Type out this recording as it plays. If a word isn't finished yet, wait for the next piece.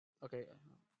Okay.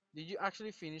 Did you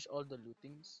actually finish all the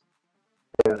lootings?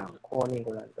 Ayun lang, kukunin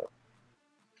ko lang to.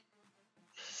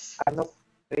 Ano,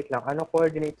 wait lang, ano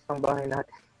coordinates ng bahay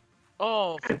natin?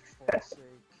 Oh, for fuck's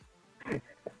sake.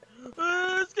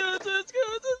 Skeletons,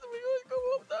 skeletons, we gonna go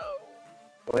up now.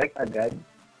 Correct agad?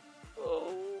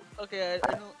 Oh, okay,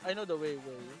 I know the way. I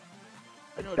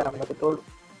Wait know the lang, way.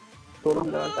 matutulog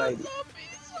naman tayo dito. Zombie,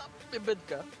 zombie. May bed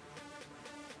ka?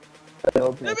 Sa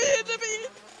loob Let me nito. in, let me in,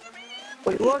 let me in.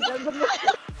 Uy, wag, andun na!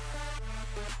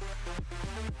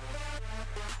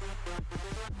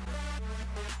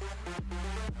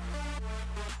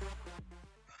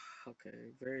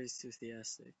 Okay, very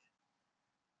enthusiastic.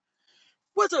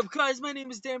 What's up, guys? My name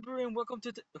is Damper, and welcome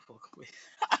to the. Oh, wait.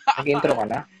 Nag-intro ka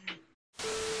na?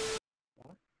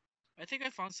 I think I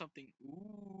found something.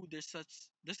 Ooh, there's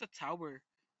a tower.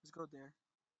 Let's go there.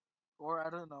 Or I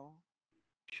don't know.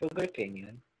 Sugar cane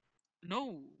yan.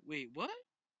 No, wait, what?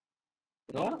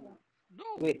 What? No, no.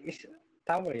 Wait, is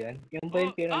tower yan? Yung ba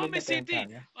yung pyramid My na city. pinuntahan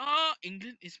niya?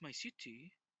 England is my city.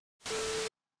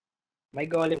 May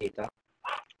golem dito.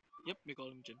 Yep, we call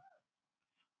him Jim.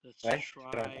 Let's Right?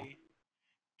 try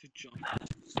to jump.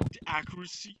 The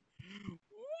accuracy.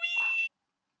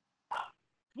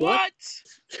 What?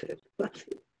 What?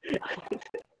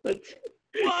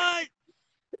 What?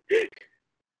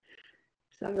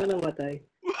 Saan ka namatay?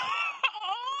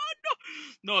 Oh,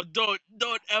 no, no,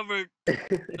 don't ever.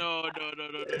 No, no, no,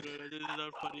 no, no, no, no. This is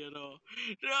not funny at all.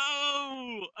 No,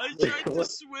 I tried to What?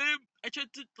 swim. I tried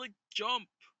to like jump.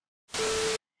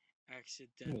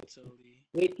 Accidentally.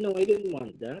 Wait, no, I didn't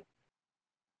want that.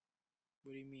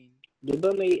 What do you mean? Di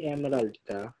ba may emerald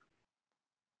ka?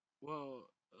 Well,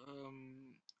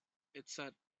 it's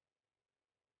at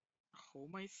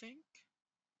home, I think.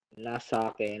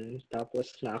 Nasa akin,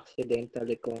 tapos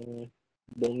na-accidentally kong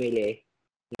bumili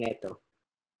neto.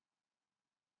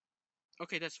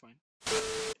 Okay, that's fine.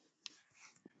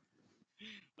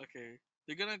 Okay,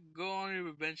 they're gonna go on an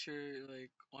adventure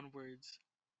like onwards.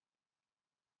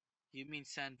 You mean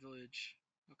Sand Village?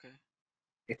 Okay.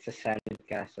 It's a sand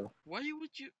castle. Why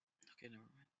would you? Okay, never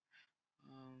mind.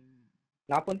 Um.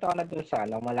 Napunta ka na dun sa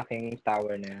malaking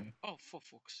tower na yan. Oh, for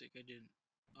fuck's sake, I didn't.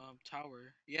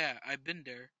 Tower. Yeah, I've been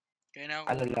there. Okay, now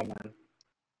Ano laman?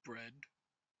 bread.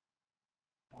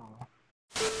 Uh,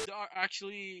 There are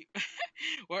actually,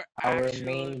 we're our actually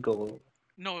main goal,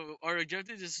 no. Our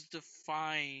objective is to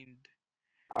find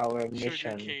our sugar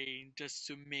mission. cane just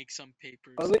to make some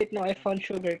papers. Oh And wait, no, I make them. found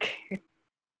sugar cane.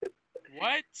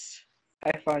 What?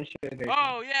 I found sugar cane.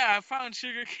 Oh yeah, I found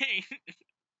sugar cane.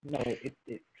 No, it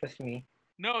was me.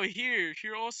 No, here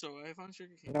also, I found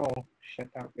sugar cane. No,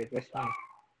 shut up, it was me.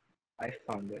 I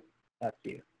found it, not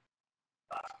you.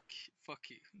 Fuck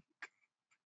you.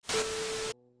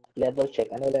 Level check,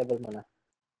 ano level mo na?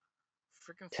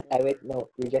 Freaking I 4. wait, no,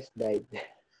 you just died.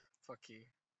 Fuck you.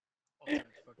 Ultimate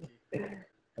fuck you.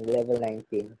 Level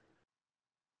 19.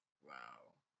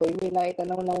 Wow. Uy, may nakita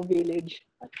naman ng village.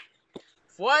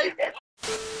 What?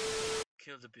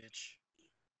 Kill the bitch.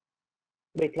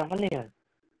 Wait lang, ano yan?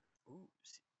 Ooh.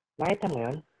 Nakita mo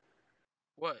yun?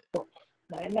 What? Oh,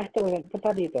 nakita mo yun?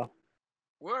 Punta dito.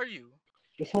 Where are you?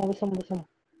 Gusto mo.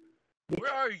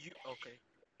 Where are you? Okay.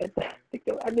 Ito,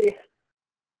 tignan mo, ano yan?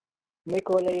 May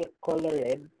color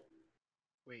red.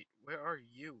 Wait, where are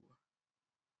you?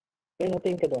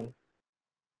 Pinutin ka doon.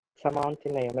 Sa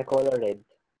mountain na yun, may color red.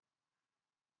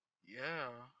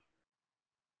 Yeah.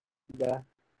 Diba?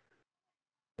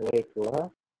 Wait,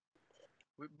 what?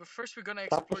 But first we're gonna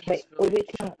Tapos explore may, this oh village. wait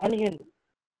lang, ano yun?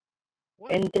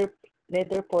 What?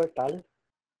 Nether portal?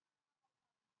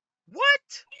 What?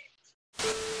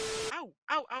 Ow!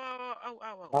 Ow! Ow! Ow! Ow!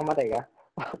 Ow! Ow! Mamatay ka?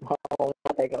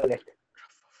 Mamatay ka ulit.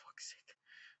 For fuck's sake.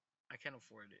 I can't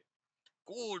afford it.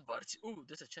 Gold, but ooh,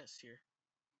 there's a chest here.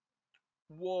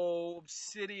 Whoa,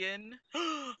 obsidian.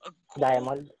 A gold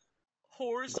Diamond?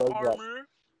 horse Gold what? armor.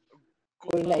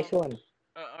 Uy, nice one.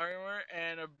 Armor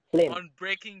and a Flint.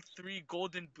 unbreaking 3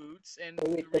 golden boots and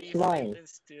Oh wait, 3 that's flint mine. and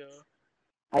steel.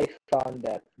 I found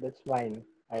that. That's mine.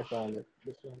 I found it.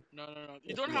 This one. No, no, no.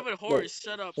 You This don't one. have a No, horse.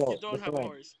 Shut up. You no, don't this have a one.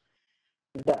 horse.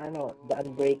 The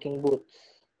unbreaking boots.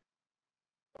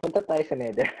 Punta tayo sa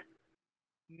nether.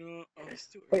 No, oh,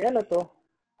 it's too Uy, early. ano to?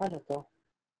 Ano to?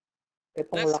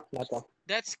 Itong lock na to.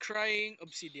 That's crying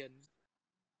obsidian.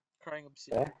 Crying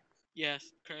obsidian. Eh? Yes,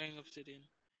 crying obsidian.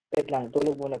 Wait lang,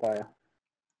 tulog muna tayo.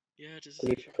 Yeah, this is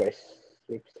Sleep actually first.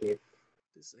 Sleep.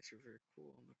 this is actually very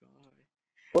cool. Oh my god.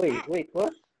 Uy, Ah! wait,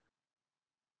 what?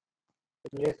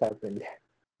 What just happened?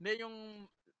 Hindi yung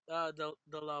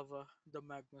the lava, the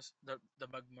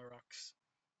magma rocks.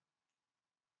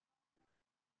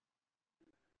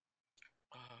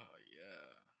 Ah,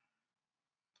 yeah.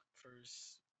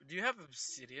 first. Do you have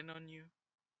obsidian on you?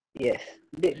 Yes.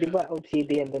 Di Yeah. ba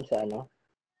obsidian dun sa ano?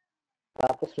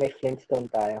 Tapos may flintstone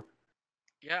tayo.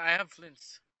 Yeah, I have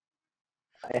flints.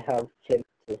 I have flint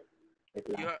too. Wait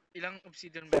lang. Ilang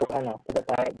obsidian So meron ka? ano, punta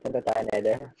tayo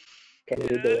nether. Can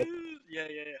we do Yeah. it?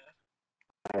 Yeah.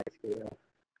 Alright, sige.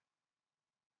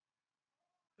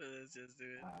 Let's just do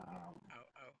it. Um, Ow,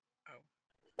 ow, ow.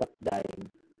 Stop dying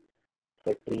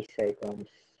for 3 seconds.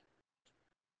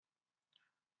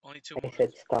 Only two I more.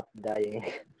 said stop dying.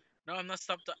 No, I'm not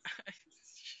stopped.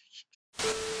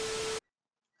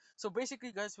 So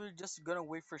basically, guys, we're just gonna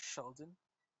wait for Sheldon.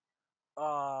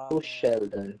 Who's And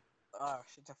Sheldon?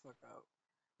 shut the fuck out.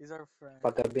 He's our friend.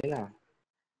 Paggabi na.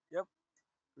 Yep,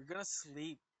 we're gonna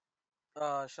sleep.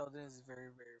 Sheldon is very,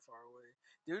 very far away.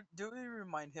 Do we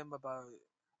remind him about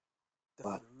the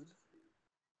What? food?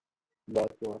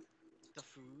 About what? The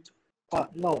food? Ah,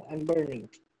 no, I'm burning.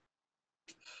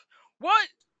 What?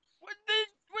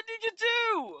 What did you do?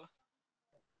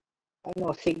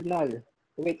 Ano, signal.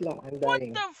 Wait lang, I'm What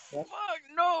dying. the What? fuck?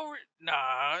 No,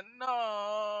 nah.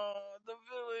 The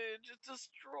village is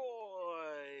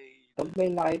destroyed. Pag may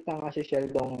nakita nga si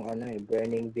Sheldon, ano eh,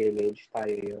 burning village,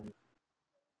 tayo yun.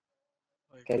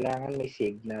 Like, Kailangan may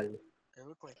signal. they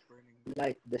look like burning.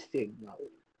 Light the signal.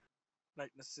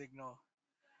 Light the signal.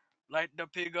 Light the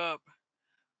pig up.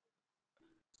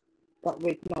 But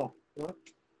wait, no. What?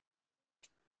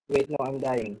 Wait, no, I'm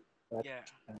dying. What? Yeah.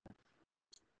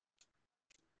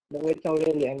 No, wait, no,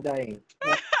 really, I'm dying.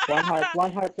 What? One heart,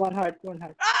 one heart, one heart, one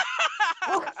heart.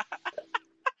 What?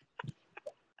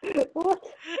 What?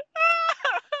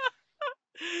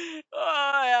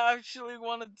 Oh, I actually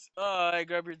wanted. I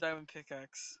grab your diamond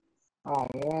pickaxe. Oh,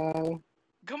 man.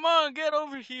 Come on, get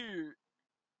over here.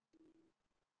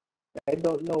 I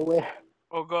don't know where.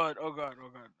 Oh god, oh god, oh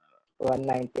god.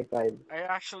 195. I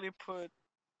actually put.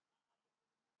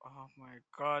 Oh my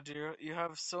god, you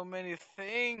have so many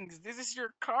things. This is your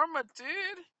karma,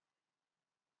 dude.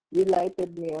 You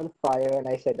lighted me on fire and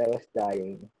I said I was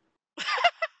dying.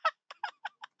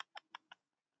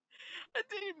 I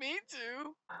didn't mean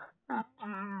to.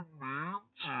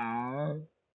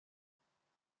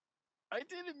 I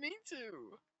didn't mean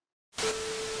to.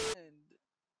 And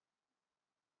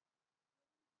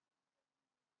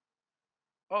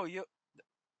oh, you.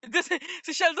 This,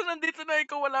 si Sheldon nandito na,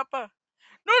 ikaw wala pa.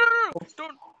 No, no, no,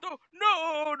 don't, no,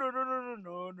 no, no, no, no, no,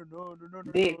 no, no, no, no,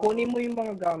 no, Di, kunin no. mo yung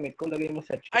mga gamit ko, lagay mo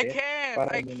sa I chest. can't, Para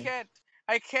I hindi na. can't,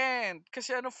 I can't.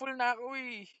 Kasi ano, full na ako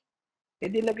eh. Eh,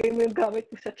 di lagay mo yung gamit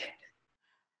mo sa chest.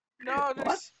 No,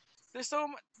 What? there's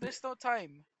no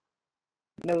time.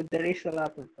 No, there is a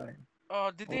lot of time. Oh,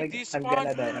 did Oh they my god, I'm despawn?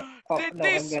 gonna die. Oh, Did no,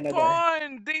 they I'm gonna die.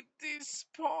 spawn? They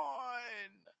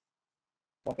despawn.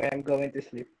 Okay, I'm going to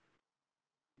sleep.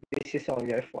 This is all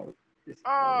your fault. This is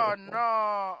all Oh your fault. no,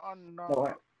 oh No,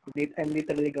 no. I'm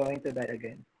literally going to die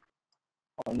again.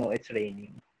 Oh no, it's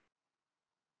raining.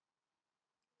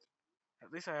 At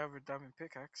least I have a diamond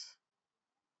pickaxe.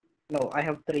 No, I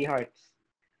have 3 hearts.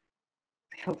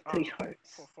 I have Oh, 3 hearts.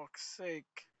 for fuck's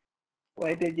sake.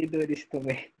 Why did you do this to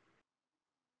me?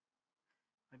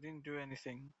 I didn't do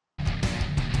anything.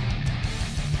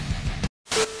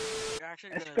 You're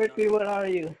actually gonna Escort me, die. where are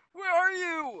you? Where are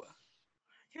you?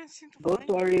 I can't seem to Go find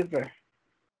to a you. river.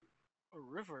 A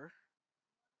river?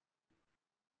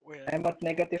 Wait, I'm at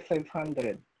negative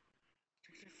 500. 500?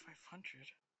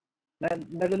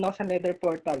 Nalun ako sa nether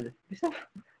portal. Bisa,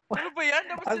 Ano ba yan?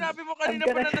 Dapat I'm, sinabi mo I'm kanina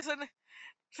pa gonna, na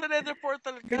sa nether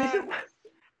portal bilis ka.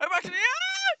 I'm actually...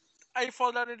 Ah! I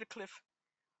fall down in the cliff.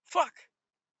 Fuck!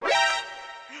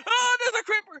 Ah, there's a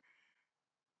creeper!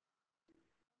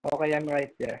 Okay, I'm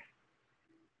right there.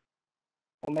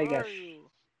 Oh my Where are gosh. you?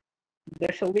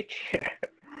 There's a witch here.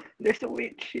 There's a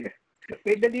witch here.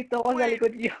 Wait, nandito ako sa Wait,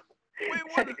 likod niyo. wait,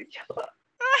 Sa what? likod niyo.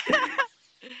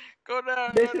 Go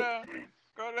down, go There's a, down.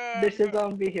 Go down, there's a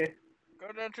zombie here.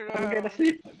 go down to the I'm gonna house.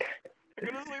 sleep. I'm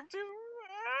gonna sleep too.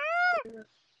 Ah!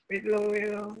 Wait lang, wait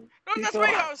lang. No, that's Dito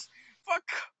my ako. house! Fuck!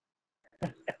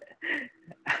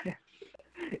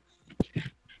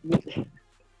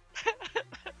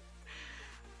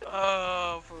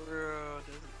 Oh, for real.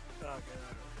 This, okay.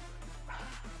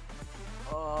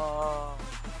 Oh.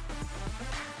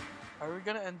 Are we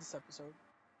gonna end this episode?